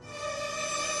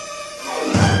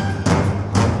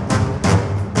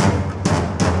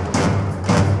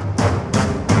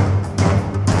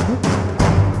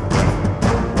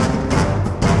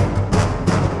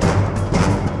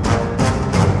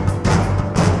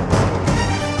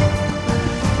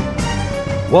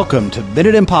Welcome to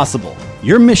Minute Impossible.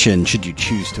 Your mission, should you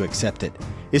choose to accept it,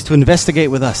 is to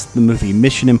investigate with us the movie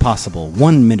Mission Impossible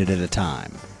 1 minute at a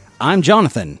time. I'm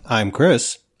Jonathan. I'm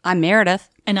Chris. I'm Meredith.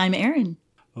 And I'm Erin.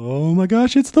 Oh my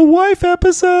gosh, it's the wife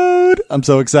episode. I'm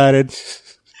so excited.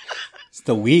 It's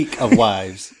the week of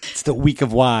wives. It's the week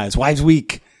of wives. Wives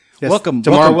Week. Yes, Welcome.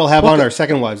 Tomorrow we'll have on our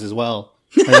second wives as well.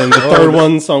 And then the third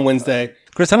one's on Wednesday.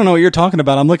 Chris, I don't know what you're talking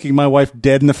about. I'm looking my wife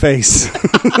dead in the face.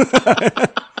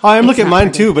 I'm looking at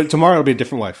mine too, but tomorrow it'll be a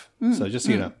different wife. So just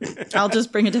so you know. I'll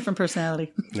just bring a different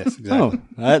personality. Yes, exactly.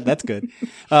 That's good.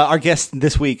 Our guests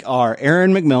this week are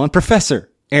Erin McMillan, Professor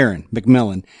Erin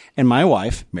McMillan, and my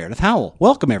wife, Meredith Howell.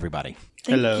 Welcome, everybody.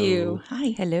 Thank you. Hi.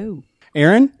 Hello.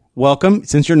 Erin, welcome.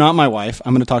 Since you're not my wife,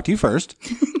 I'm going to talk to you first.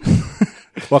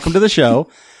 Welcome to the show.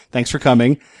 Thanks for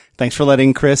coming. Thanks for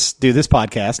letting Chris do this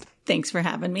podcast. Thanks for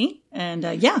having me. And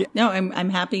I'm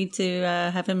happy to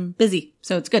have him busy.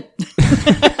 So it's good.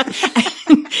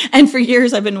 And for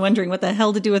years, I've been wondering what the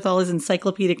hell to do with all his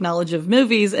encyclopedic knowledge of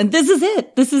movies. And this is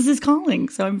it. This is his calling.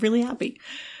 So I'm really happy.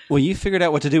 Well, you figured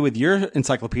out what to do with your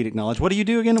encyclopedic knowledge. What do you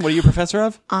do again? What are you a professor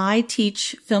of? I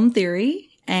teach film theory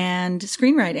and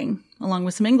screenwriting along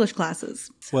with some English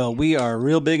classes. Well, we are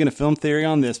real big into film theory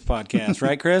on this podcast,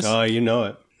 right, Chris? Oh, you know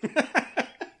it.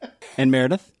 And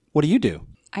Meredith, what do you do?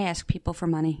 I ask people for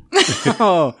money.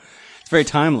 Oh, it's very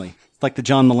timely. It's like the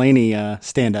John Mulaney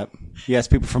stand-up. You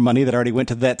ask people for money that already went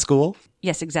to that school?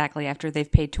 Yes, exactly. After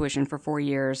they've paid tuition for 4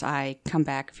 years, I come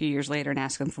back a few years later and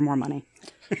ask them for more money.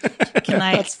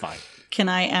 That's fine. Can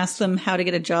I ask them how to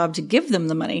get a job to give them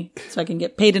the money so I can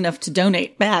get paid enough to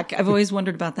donate back? I've always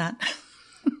wondered about that.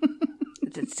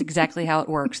 It's exactly how it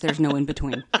works. There's no in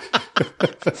between.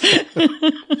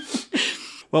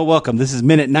 Well, welcome. This is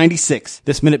minute 96.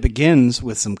 This minute begins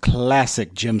with some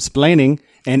classic Jim-splaining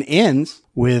and ends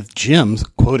with Jim's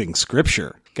quoting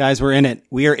scripture. Guys, we're in it.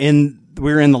 We're in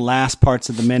the last parts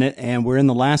of the minute, and we're in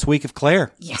the last week of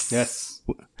Claire. Yes.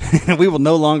 We will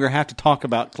no longer have to talk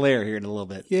about Claire here in a little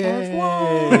bit. Yay.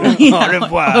 Au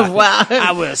revoir. Wow.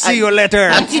 I will see you later.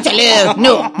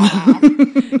 No.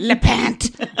 Le Pant.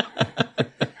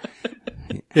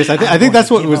 Yes, I think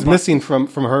that's what was missing from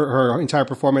her entire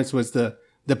performance was the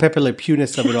Pepe Le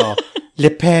Pew-ness of it all. Le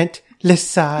pant, le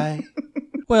sigh.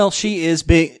 Well, she is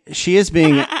being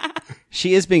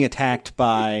attacked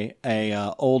by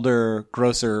a older,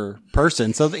 grosser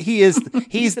person. So he's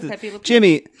the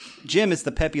Jim is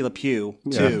the Pepe Le Pew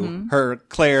to her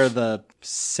Claire, the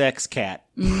sex cat.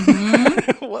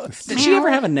 Mm-hmm. Did she ever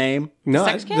have a name? No,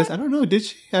 I don't know. Did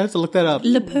she? I have to look that up.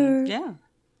 Le Peur. Yeah.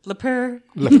 Le Peur.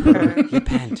 Le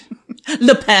Pant.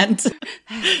 Le Pant.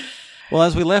 Well,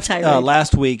 as we left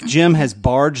last week, Jim has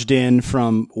barged in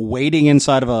from waiting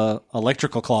inside of a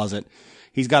electrical closet.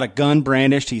 He's got a gun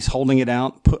brandished. He's holding it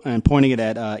out and pointing it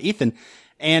at Ethan.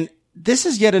 And this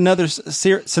is yet another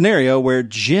scenario where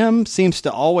Jim seems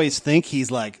to always think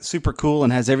he's like super cool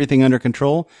and has everything under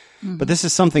control. Mm-hmm. But this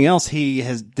is something else he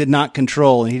did not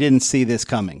control, and he didn't see this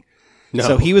coming. No.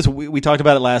 So we talked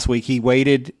about it last week. He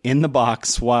waited in the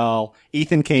box while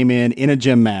Ethan came in a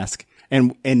Jim mask.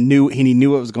 And he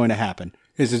knew what was going to happen.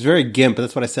 It's very Gimp.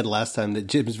 That's what I said last time. That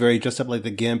Jim's very dressed up like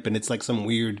the Gimp, and it's like some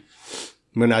weird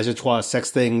menage a trois sex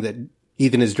thing that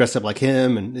Ethan is dressed up like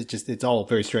him, and it's all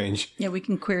very strange. Yeah, we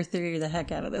can queer theory the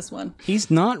heck out of this one. He's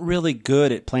not really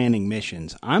good at planning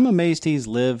missions. I'm amazed he's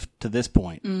lived to this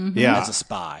point as a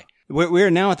spy. We're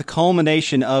now at the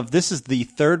culmination of this is the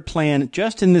third plan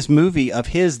just in this movie of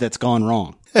his that's gone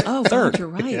wrong. Oh, third. You're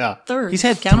right. Yeah. Third. He's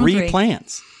had Count three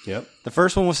plans. Yep. The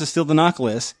first one was to steal the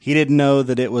Nautilus. He didn't know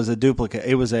that it was a duplicate.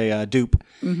 It was a dupe.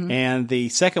 Mm-hmm. And the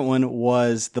second one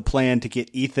was the plan to get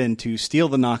Ethan to steal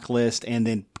the Nautilus and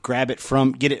then get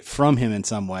it from him in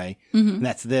some way. Mm-hmm. And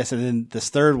that's this. And then this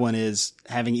third one is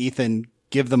having Ethan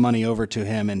give the money over to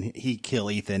him and he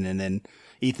kill Ethan, and then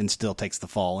Ethan still takes the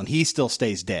fall and he still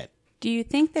stays dead. Do you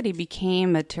think that he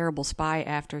became a terrible spy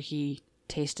after he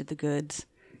tasted the goods?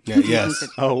 Yeah, yes.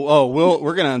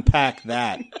 We're going to unpack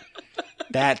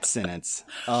that sentence.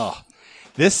 Oh,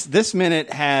 this minute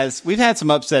we've had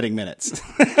some upsetting minutes.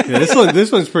 Yeah,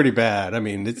 this one's pretty bad. I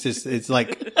mean, it's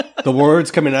like the words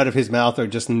coming out of his mouth are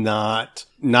just not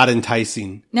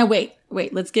enticing. Now wait.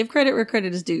 Let's give credit where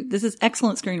credit is due. This is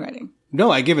excellent screenwriting.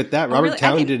 No, I give it that. Robert really?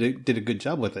 Towne did a good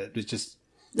job with it. It's just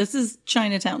this is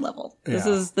Chinatown level. This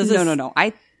Yeah. is No.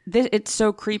 It's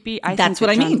so creepy. That's what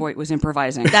I mean. Jon Voight was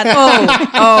improvising. Okay,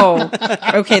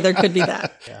 there could be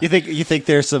that. Yeah. You think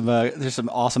there's some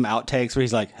awesome outtakes where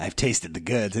he's like, I've tasted the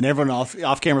goods, and everyone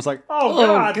off camera's like,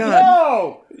 oh God,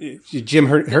 no. Jim,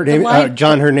 her name,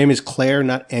 John, her name is Claire,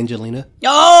 not Angelina.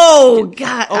 Oh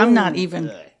God, I'm not even.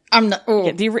 I'm not. Oh.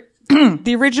 Yeah,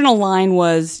 The original line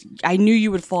was, I knew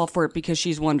you would fall for it because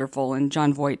she's wonderful. And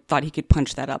Jon Voight thought he could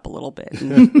punch that up a little bit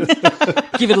and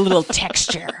give it a little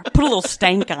texture, put a little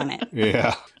stank on it.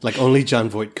 Yeah. Like only Jon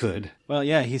Voight could. Well,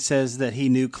 yeah, he says that he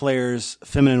knew Claire's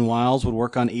feminine wiles would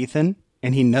work on Ethan,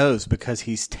 and he knows because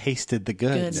he's tasted the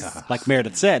goods, like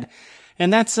Meredith said.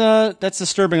 And that's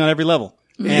disturbing on every level.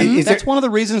 And that's one of the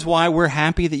reasons why we're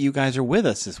happy that you guys are with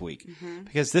us this week.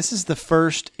 Because this is the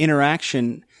first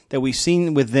interaction that we've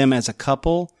seen with them as a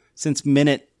couple since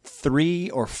minute 3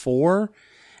 or 4.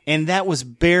 And that was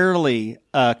barely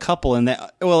a couple in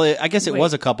that. Well, I guess it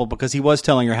was a couple because he was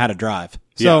telling her how to drive.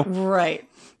 So Right.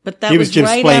 But that He was Jim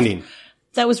explaining.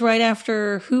 That was right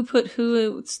after who put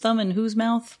whose thumb in whose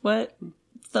mouth? What?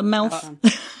 The mouth?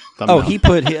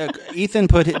 Ethan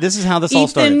put, this is how this all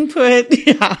started. Ethan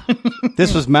put,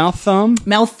 This was mouth thumb.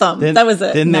 Mouth thumb. Then, that was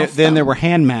it. Then there were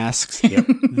hand masks.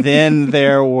 Then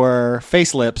there were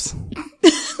face lips.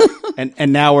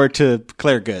 and now we're to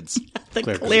Claire Goods.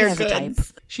 Claire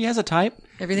Goods. She has a type.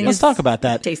 Everything Let's is talk about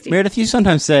that. tasty. Meredith, you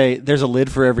sometimes say there's a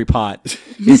lid for every pot.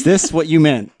 Is this what you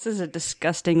meant? This is a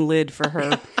disgusting lid for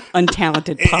her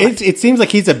untalented pot. It seems like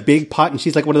he's a big pot and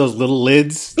she's like one of those little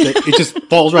lids that it just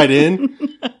falls right in.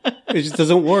 It just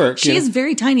doesn't work. She is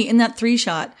very tiny in that 3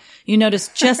 shot. You notice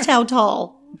just how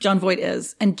tall Jon Voight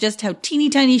is and just how teeny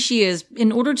tiny she is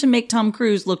in order to make Tom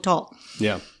Cruise look tall.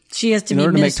 Yeah. She has to In be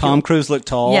order to make minuscule. Tom Cruise look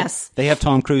tall, Yes. they have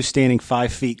Tom Cruise standing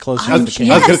 5 feet closer I to was the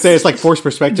going camera. to say it's like forced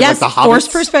perspective, Yes, like the Hobbits.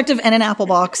 forced perspective and an apple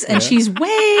box, and she's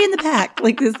way in the back,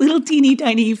 like this little teeny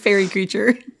tiny fairy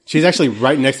creature. She's actually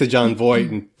right next to Jon Voight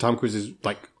and Tom Cruise is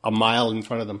like a mile in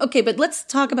front of them. Okay, but let's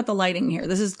talk about the lighting here.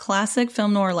 This is classic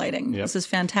film noir lighting. Yep. This is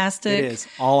fantastic. It is.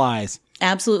 All eyes.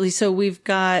 Absolutely. So we've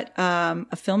got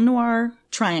a film noir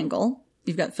triangle.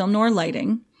 You've got film noir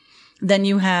lighting. Then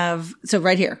you have, so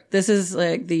right here, this is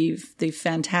like the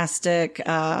fantastic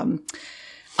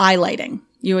eye lighting.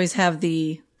 You always have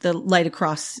the light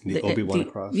across. The Obi-Wan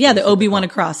across. Yeah, the Obi-Wan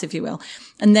across, if you will.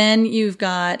 And then you've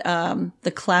got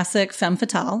the classic femme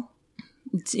fatale,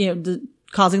 it's,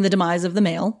 causing the demise of the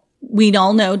male. We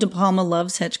all know De Palma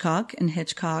loves Hitchcock, and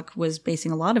Hitchcock was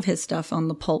basing a lot of his stuff on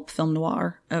the pulp film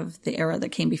noir of the era that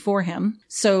came before him.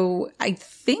 So I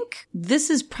think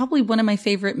this is probably one of my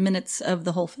favorite minutes of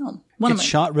the whole film. It's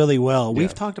shot really well.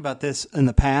 We've talked about this in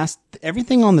the past.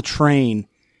 Everything on the train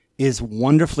is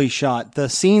wonderfully shot. The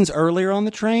scenes earlier on the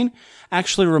train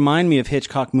actually remind me of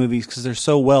Hitchcock movies because they're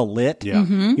so well lit. Yeah.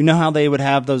 You know how they would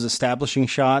have those establishing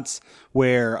shots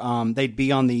where they'd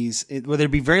be on these, where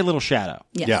there'd be very little shadow.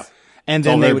 Yes. Yeah. And It's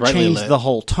all then they very would brightly change lit. the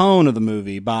whole tone of the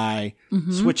movie by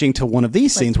switching to one of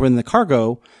these scenes. We're in the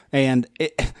cargo, and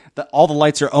all the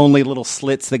lights are only little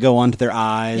slits that go onto their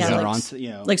eyes Yeah, or like- onto,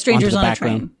 like Strangers onto the on a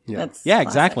background. Train. That's Yeah, classic.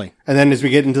 exactly. And then as we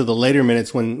get into the later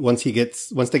minutes, once they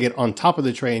get on top of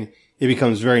the train, it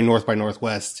becomes very North by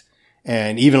Northwest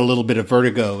and even a little bit of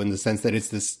Vertigo in the sense that it's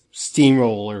this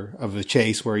steamroller of a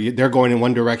chase where they're going in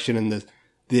one direction and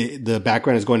the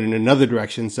background is going in another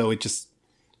direction. So it just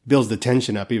builds the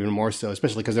tension up even more so,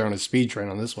 especially because they're on a speed train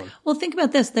on this one. Well, think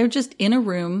about this. They're just in a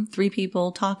room, 3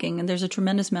 people talking, and there's a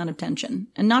tremendous amount of tension.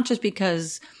 And not just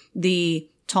because the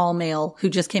tall male who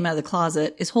just came out of the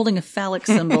closet is holding a phallic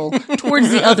symbol towards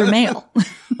the other male.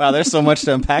 Wow, there's so much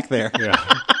to unpack there.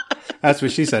 Yeah. That's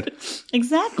what she said.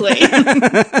 Exactly.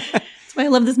 That's why I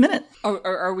love this minute.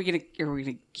 Are we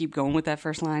gonna keep going with that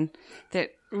first line?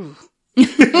 That ooh.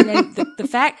 And then the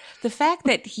fact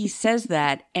that he says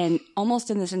that, and almost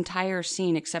in this entire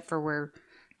scene, except for where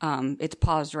it's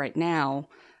paused right now,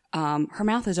 her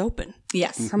mouth is open.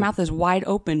 Yes. Her mouth is wide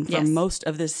open for Yes. most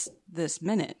of this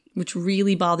minute. Which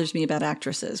really bothers me about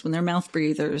actresses. When they're mouth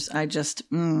breathers, I just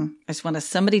want to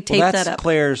somebody tape That's that up.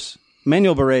 Claire's,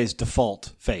 Manuel Beret's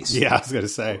default face. Yeah, I was going to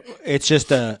say. It's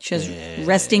just a... She has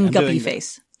resting guppy doing-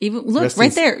 face. Even look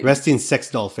right there. Resting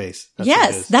sex doll face. That's what it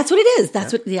Yes, is. that's what it is.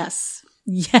 That's what. Yes,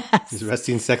 yes. It's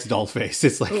resting sex doll face.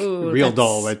 It's like Ooh, real that's-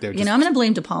 doll right there. You know, I'm going to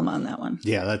blame De Palma on that one.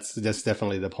 Yeah, that's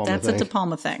definitely the Palma That's thing. a De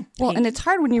Palma thing. Well, and it's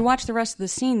hard when you watch the rest of the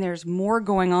scene. There's more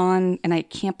going on, and I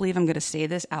can't believe I'm going to say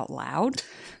this out loud.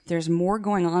 There's more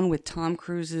going on with Tom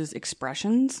Cruise's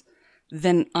expressions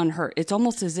than on her. It's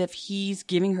almost as if he's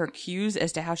giving her cues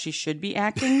as to how she should be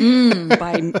acting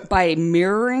by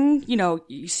mirroring,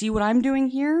 you see what I'm doing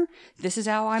here? This is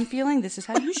how I'm feeling. This is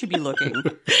how you should be looking.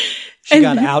 She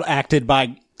got out-acted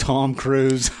by Tom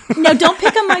Cruise. No, don't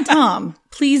pick on my Tom.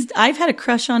 Please. I've had a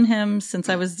crush on him since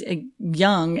I was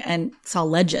young and saw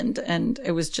Legend. And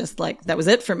it was just like, that was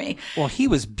it for me. Well, he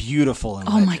was beautiful in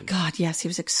Oh my Legend. God. Yes. He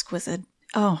was exquisite.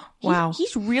 Oh, wow.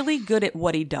 He's really good at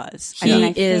what he does. He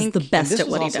is the And best this at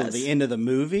was what he also does. the end of the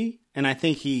movie. And I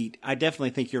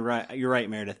definitely think you're right. You're right,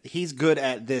 Meredith. He's good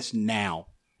at this now.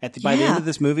 By the end of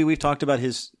this movie, we've talked about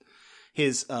his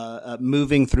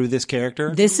moving through this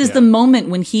character. This is the moment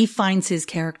when he finds his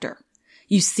character.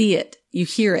 You see it. You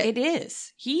hear it. It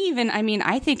is.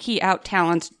 I think he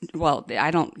out-talents, well,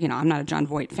 I'm not a Jon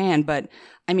Voight fan, but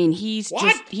I mean, he's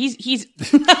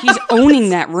owning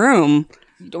that room.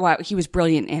 Wow, he was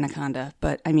brilliant in Anaconda,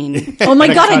 but I mean... Oh my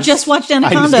God, I just watched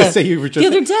Anaconda the other day. You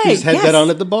just had that on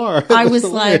at the bar. I was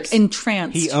like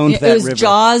entranced. He owned that river. It was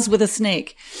Jaws with a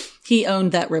snake. He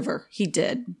owned that river. He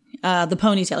did. The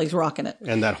ponytail, he's rocking it.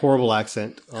 And that horrible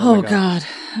accent. Oh God.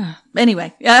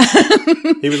 Anyway.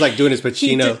 He was like doing his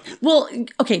Pacino. Well,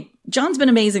 okay. John's been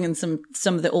amazing in some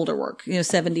of the older work,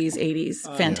 70s,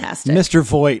 80s. Fantastic. Mr.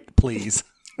 Voight, please.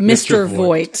 Mr.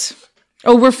 Voight.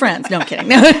 Oh, we're friends. No, I'm kidding.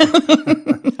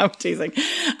 No, I'm teasing.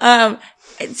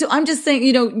 So I'm just saying,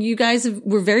 you guys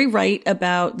were very right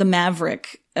about the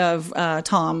maverick of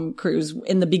Tom Cruise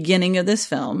in the beginning of this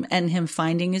film and him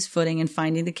finding his footing and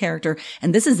finding the character.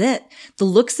 And this is it. The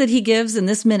looks that he gives in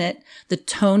this minute, the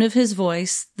tone of his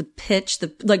voice, the pitch,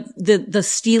 the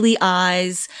steely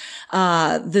eyes,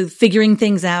 the figuring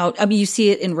things out. I mean, you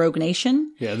see it in Rogue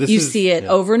Nation. Yeah, you see it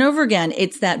over and over again.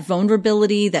 It's that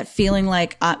vulnerability, that feeling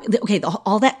like,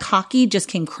 all that cocky just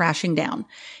came crashing down.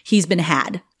 He's been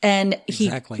had. And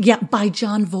by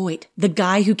Jon Voight, the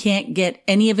guy who can't get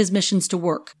any of his missions to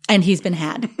work. And he's been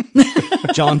had.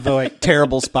 Jon Voight,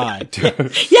 terrible spy.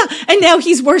 Yeah. And now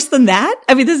he's worse than that.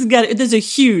 I mean, this is a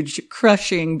huge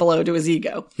crushing blow to his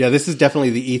ego. Yeah. This is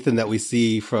definitely the Ethan that we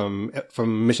see from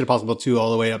Mission Impossible 2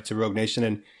 all the way up to Rogue Nation.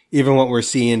 And even what we're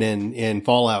seeing in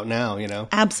Fallout now,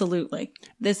 Absolutely.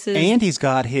 And he's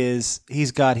got his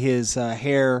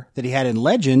hair that he had in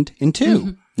Legend in 2.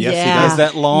 Mm-hmm. Yes, he has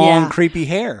that long, creepy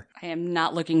hair. I am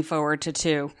not looking forward to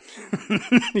 2.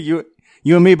 You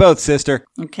and me both, sister.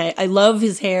 Okay. I love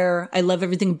his hair. I love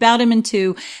everything about him in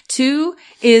 2. 2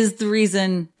 is the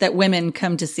reason that women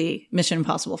come to see Mission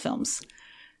Impossible films.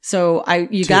 So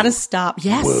you gotta stop.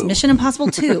 Yes. Whoa. Mission Impossible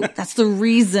 2. That's the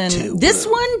reason. This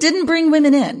one didn't bring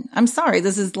women in. I'm sorry.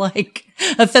 This is like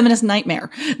a feminist nightmare.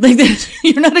 Like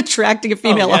you're not attracting a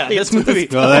female audience. This movie.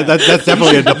 Well, that's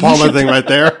definitely a De Palma thing right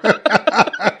there.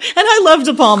 And I love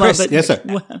De Palma, Chris, but yes, sir.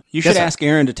 You should ask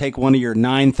Aaron to take one of your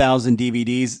 9,000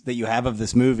 DVDs that you have of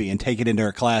this movie and take it into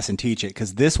her class and teach it,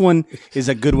 because this one is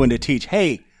a good one to teach.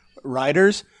 Hey,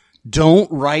 writers,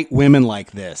 don't write women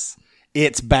like this.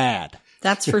 It's bad.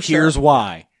 That's for sure. Here's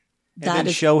why. And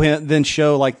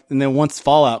then once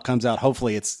Fallout comes out,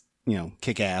 hopefully it's,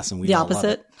 kick ass and we the all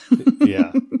opposite. Love it.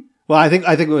 Yeah. Well, I think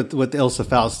with Ilsa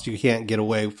Faust, you can't get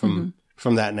away from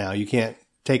that now. You can't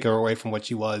take her away from what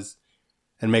she was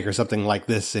and make her something like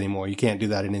this anymore. You can't do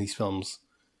that in these films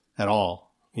at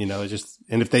all. And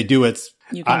if they do it,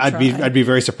 I'd be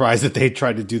very surprised that they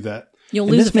tried to do that. You'll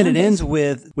lose. This minute ends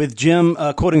with Jim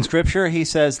quoting scripture. He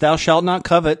says, "Thou shalt not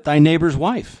covet thy neighbor's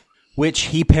wife," which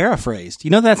he paraphrased.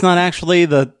 That's not actually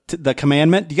the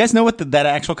commandment. Do you guys know what that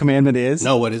actual commandment is?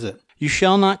 No, what is it? You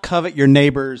shall not covet your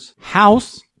neighbor's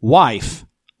house, wife,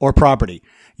 or property.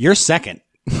 You're second.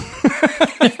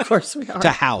 Of course we are. To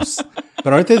house.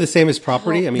 But aren't they the same as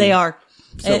property? I mean, they are.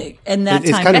 So and that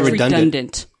it's time, kind of That's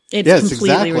redundant. It's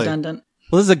completely redundant.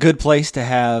 Well, this is a good place to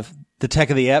have the tech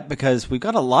of the ep, because we've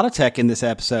got a lot of tech in this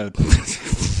episode.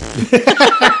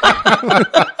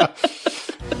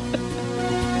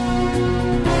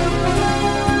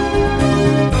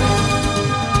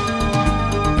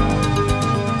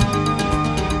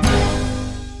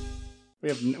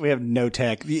 We have no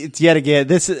tech. It's yet again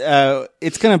this.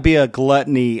 It's going to be a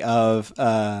gluttony of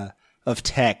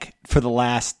tech for the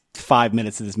last 5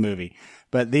 minutes of this movie.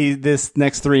 But this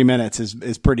next 3 minutes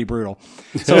is pretty brutal.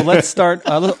 So let's start.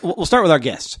 We'll start with our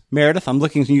guests. Meredith, I'm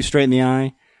looking you straight in the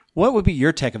eye. What would be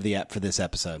your tech of the ep for this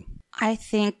episode? I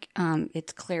think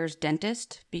it's Claire's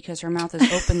dentist, because her mouth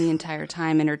is open the entire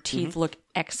time and her teeth look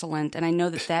excellent. And I know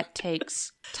that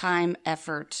takes time,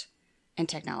 effort, and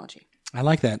technology. I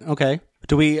like that. Okay.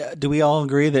 Do we all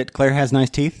agree that Claire has nice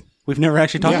teeth? We've never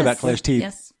actually talked about Claire's teeth.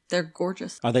 Yes, they're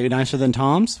gorgeous. Are they nicer than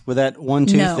Tom's with that one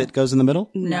tooth that goes in the middle?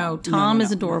 No, Tom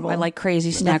is adorable. I like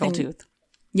crazy Snaggletooth.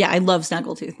 Yeah, I love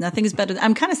Snaggletooth. Nothing is better.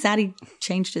 I'm kind of sad he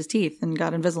changed his teeth and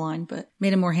got Invisalign, but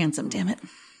made him more handsome. Damn it.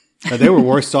 They were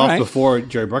worse off before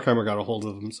Jerry Bruckheimer got a hold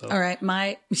of them. So. All right.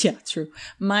 True.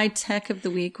 My tech of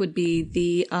the week would be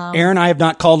the, Aaron, I have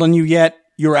not called on you yet.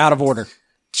 You're out of order.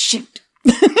 Shoot.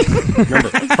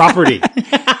 Remember, property.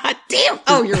 Damn.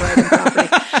 Oh, you're right on property.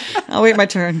 I'll wait my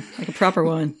turn. Like a proper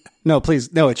one. No,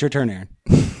 please. No, it's your turn, Aaron.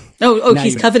 Oh,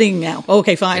 he's coveting now.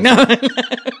 Okay, fine.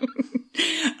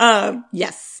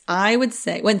 Yes, I would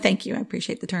say, thank you. I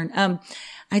appreciate the turn.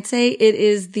 I'd say it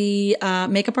is the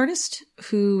makeup artist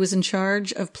who was in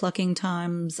charge of plucking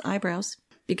Tom's eyebrows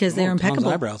because they are impeccable.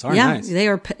 Tom's eyebrows are yeah, nice. They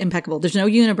are impeccable. There's no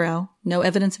unibrow, no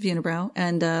evidence of unibrow,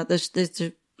 and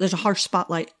there's a harsh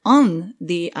spotlight on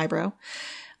the eyebrow.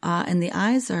 And the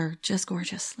eyes are just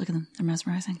gorgeous. Look at them. They're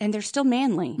mesmerizing. And they're still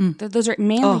manly. Those are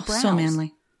manly brows. So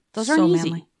manly. Those aren't easy.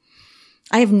 Manly.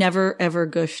 I have never, ever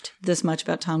gushed this much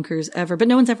about Tom Cruise ever, but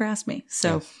no one's ever asked me.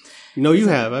 So, No, you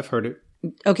have. I've heard it.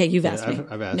 Okay, you've asked me.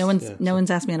 I've asked. No one's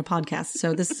asked me on a podcast.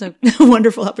 So this is a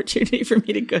wonderful opportunity for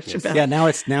me to gush about. Yeah, now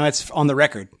it's on the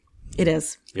record. It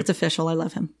is. It's official. I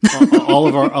love him. all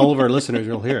of our listeners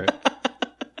will hear it.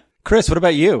 Chris, what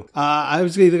about you? I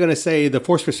was either going to say the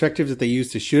forced perspectives that they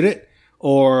use to shoot it,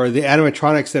 or the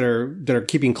animatronics that are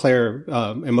keeping Claire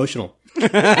emotional.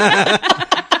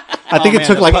 I think it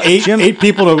took like eight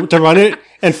people to run it,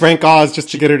 and Frank Oz just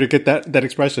to get her to get that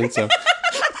expression. So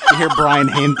you hear Brian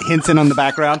Henson on the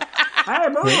background.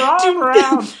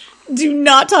 Do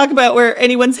not talk about where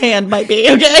anyone's hand might be,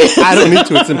 okay? I don't need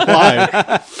to. It's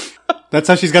implied. That's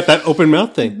how she's got that open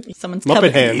mouth thing. Someone's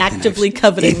Muppet hand. actively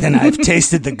coveting. Ethan, I've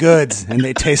tasted the goods, and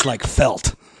they taste like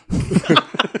felt.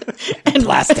 and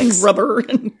plastics. And rubber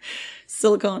and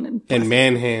silicone. And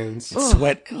man hands.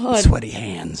 Sweaty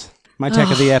hands. My tech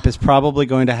of the app is probably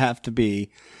going to have to be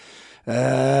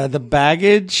the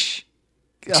baggage.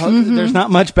 There's not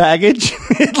much baggage.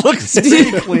 It looks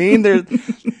pretty clean.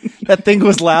 That thing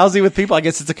was lousy with people. I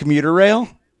guess it's a commuter rail.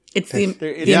 It's the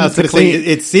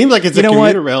it seemed like it's a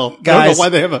commuter rail. Guys, I don't know why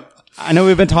they have a. I know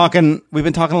we've been talking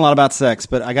a lot about sex,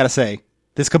 but I gotta say,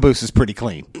 this caboose is pretty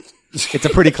clean. It's a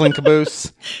pretty clean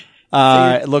caboose.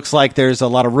 It looks like there's a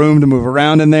lot of room to move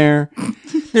around in there.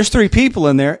 There's 3 people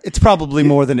in there. It's probably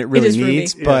more than it really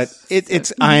needs, but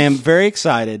it's. I am very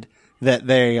excited that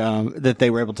they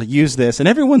were able to use this, and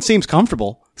everyone seems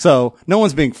comfortable, so no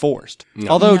one's being forced.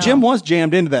 Although Jim was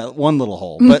jammed into that one little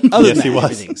hole, but other than that,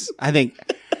 everything's.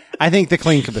 I think the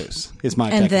clean caboose is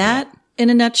my. And that, in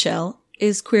a nutshell,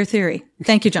 is queer theory.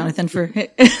 Thank you, Jonathan, for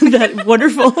that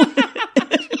wonderful,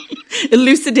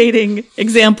 elucidating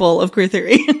example of queer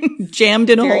theory.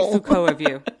 Jammed in a hole. Very Foucault of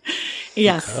you.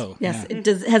 Yes. Foucault, yes. Yeah. It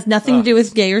has nothing to do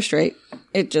with gay or straight.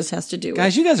 It just has to do with.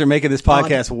 Guys, you guys are making this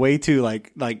podcast way too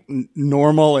like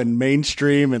normal and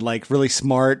mainstream and like really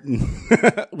smart and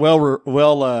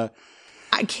well.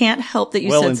 I can't help that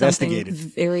you said something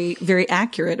very, very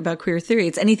accurate about queer theory.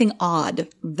 It's anything odd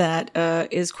that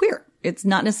is queer. It's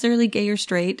not necessarily gay or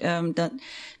straight.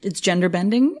 It's gender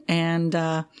bending, and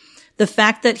the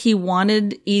fact that he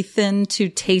wanted Ethan to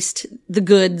taste the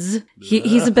goods.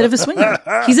 He's a bit of a swinger.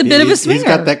 He's a bit of a swinger. He's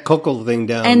got that cocoa thing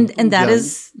down, and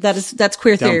that's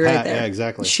queer theory right there. Yeah,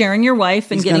 exactly. Sharing your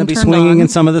wife and getting turned on. He's going to be swinging in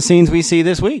some of the scenes we see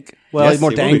this week. Well, he's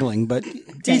more dangling, but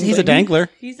he's a dangler.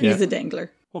 He's a dangler.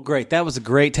 Well, great. That was a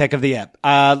great tech of the app.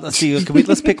 Let's see.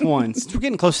 Let's pick one. Since we're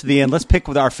getting close to the end, let's pick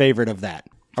with our favorite of that.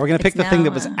 Are we going to pick the thing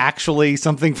that was actually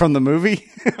something from the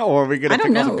movie? Or are we going to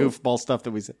pick all the goofball stuff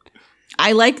that we said?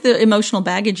 I like the emotional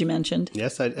baggage you mentioned.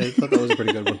 Yes, I thought that was a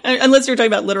pretty good one. Unless you're talking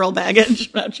about literal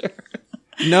baggage. I'm not sure.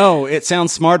 No, it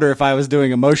sounds smarter if I was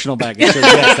doing emotional baggage. So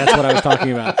yes, that's what I was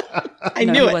talking about. I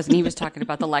knew it. Wasn't. He was talking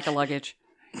about the lack of luggage.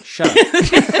 Shut up.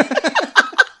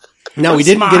 No, we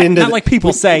didn't get into not like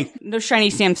people say. No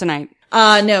shiny Samsonite.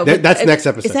 No. That's next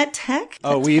episode. Is that tech?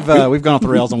 Oh, we've gone off the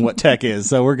rails on what tech is,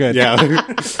 so we're good.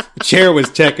 Yeah. Chair was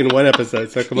tech in one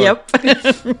episode, so come on. Yep.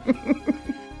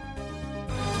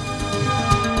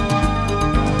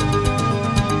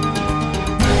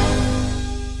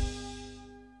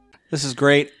 This is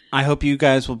great. I hope you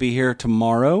guys will be here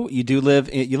tomorrow. You live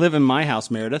in my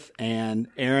house, Meredith, and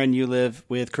Aaron, you live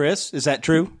with Chris. Is that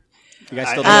true? You guys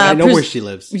still I know where she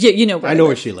lives. Yeah, you know where I know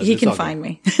where she lives. He can find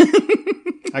me.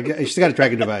 She's got a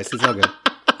tracking device. It's all good.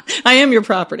 I am your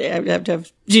property. I have to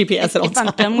have GPS at all times.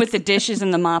 If I'm done with the dishes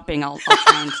and the mopping, I'll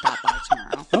try and stop by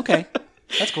tomorrow. Okay.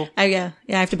 That's cool. Yeah,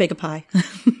 I have to bake a pie.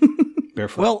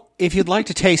 Barefoot. Well, if you'd like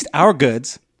to taste our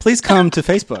goods, please come to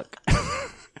Facebook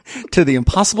to the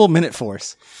Impossible Minute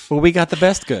Force, where we got the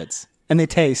best goods, and they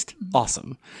taste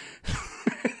awesome.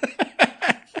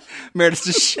 Meredith's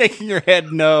just shaking her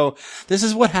head no. This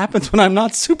is what happens when I'm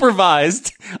not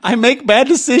supervised. I make bad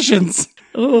decisions.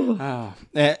 You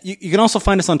can also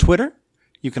find us on Twitter.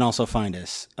 You can also find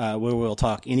us where we'll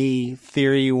talk any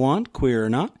theory you want, queer or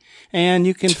not. And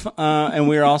you can, and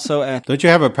we're also at. Don't you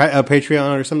have a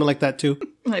Patreon or something like that too?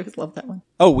 I always love that one.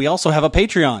 Oh, we also have a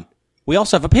Patreon.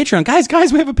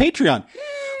 Guys, we have a Patreon.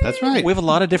 That's right. We have a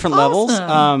lot of different levels.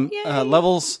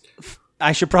 Levels.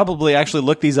 I should probably actually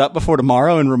look these up before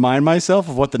tomorrow and remind myself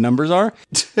of what the numbers are.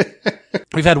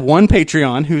 We've had one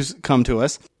Patreon who's come to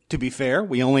us. To be fair,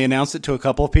 we only announced it to a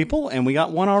couple of people, and we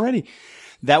got one already.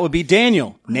 That would be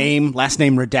Daniel. Name, last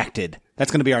name redacted. That's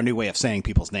going to be our new way of saying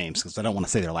people's names because I don't want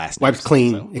to say their last names. Wiped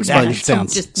clean, That expunged.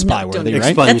 sounds spy-worthy, right?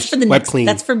 Expunged. That's for the Wiped next. clean.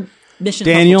 That's for Mission.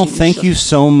 Daniel, Hufflepuff. thank you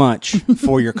so much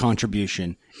for your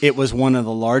contribution. It was one of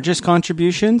the largest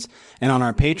contributions. And on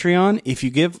our Patreon, if you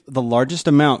give the largest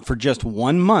amount for just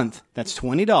 1 month, that's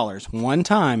 $20, one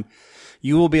time,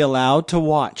 you will be allowed to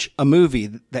watch a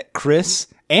movie that Chris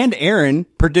and Aaron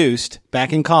produced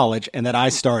back in college and that I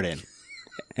starred in.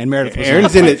 And Meredith was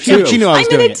Aaron's in it, too. She knew I was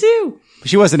I'm in doing it too. But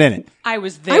she wasn't in it. I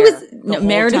was there.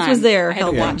 Meredith was there. I had to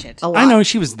helping watch it. a lot. I know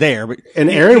she was there, but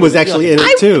And Aaron was actually in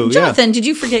it too. Jonathan, did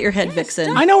you forget your head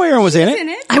vixen? I know Aaron was in it. in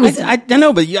it. I was. I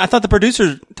know, but I thought the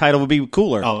producer title would be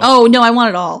cooler. Oh no, I want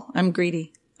it all. I'm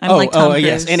greedy. I'm like Tom Cruise.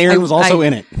 Yes. And Aaron was also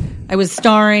in it. I was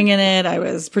starring in it. I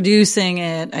was producing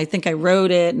it. I think I wrote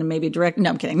it and maybe direct.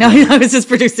 No, I'm kidding. No, I was just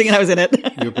producing it. I was in it.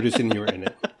 You were producing, you were in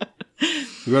it.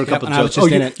 You wrote a couple and I was jokes.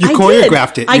 just in it. You I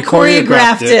choreographed did. it. I You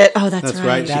choreographed it. Oh, that's right.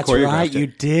 right. She That's choreographed right. it. You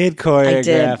did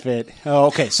choreograph it. Oh,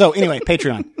 okay. So anyway,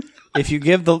 Patreon. If you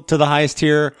give to the highest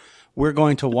tier, we're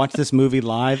going to watch this movie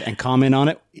live and comment on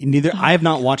it. I have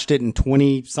not watched it in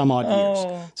 20 some odd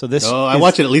years. So this. I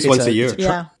watch it at least once a year.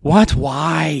 Yeah. What?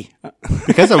 Why?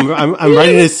 Because I'm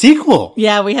writing a sequel.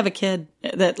 Yeah, we have a kid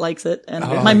that likes it. And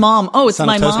my mom. Oh, it's Son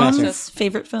my of Toastmaster. mom's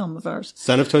favorite film of ours.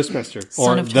 Son of Toastmaster.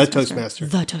 Son Or of The Toastmaster. Toastmaster.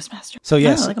 The Toastmaster. So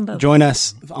yes, I like 'em both. join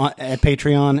us at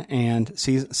Patreon and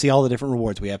see all the different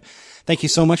rewards we have. Thank you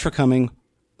so much for coming,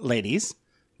 ladies.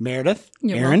 Meredith,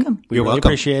 You're Aaron, welcome. we You're really welcome.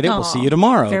 appreciate it. We'll Aw, see you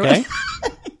tomorrow, very okay?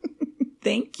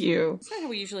 Thank you. Is that how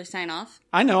we usually sign off?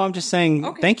 I know, I'm just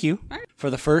saying thank you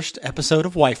for the first episode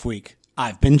of Wife Week.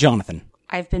 I've been Jonathan.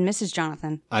 I've been Mrs.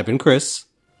 Jonathan. I've been Chris.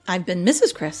 I've been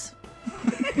Mrs. Chris.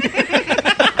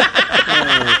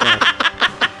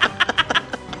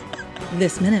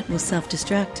 This minute will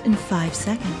self-destruct in 5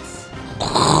 seconds.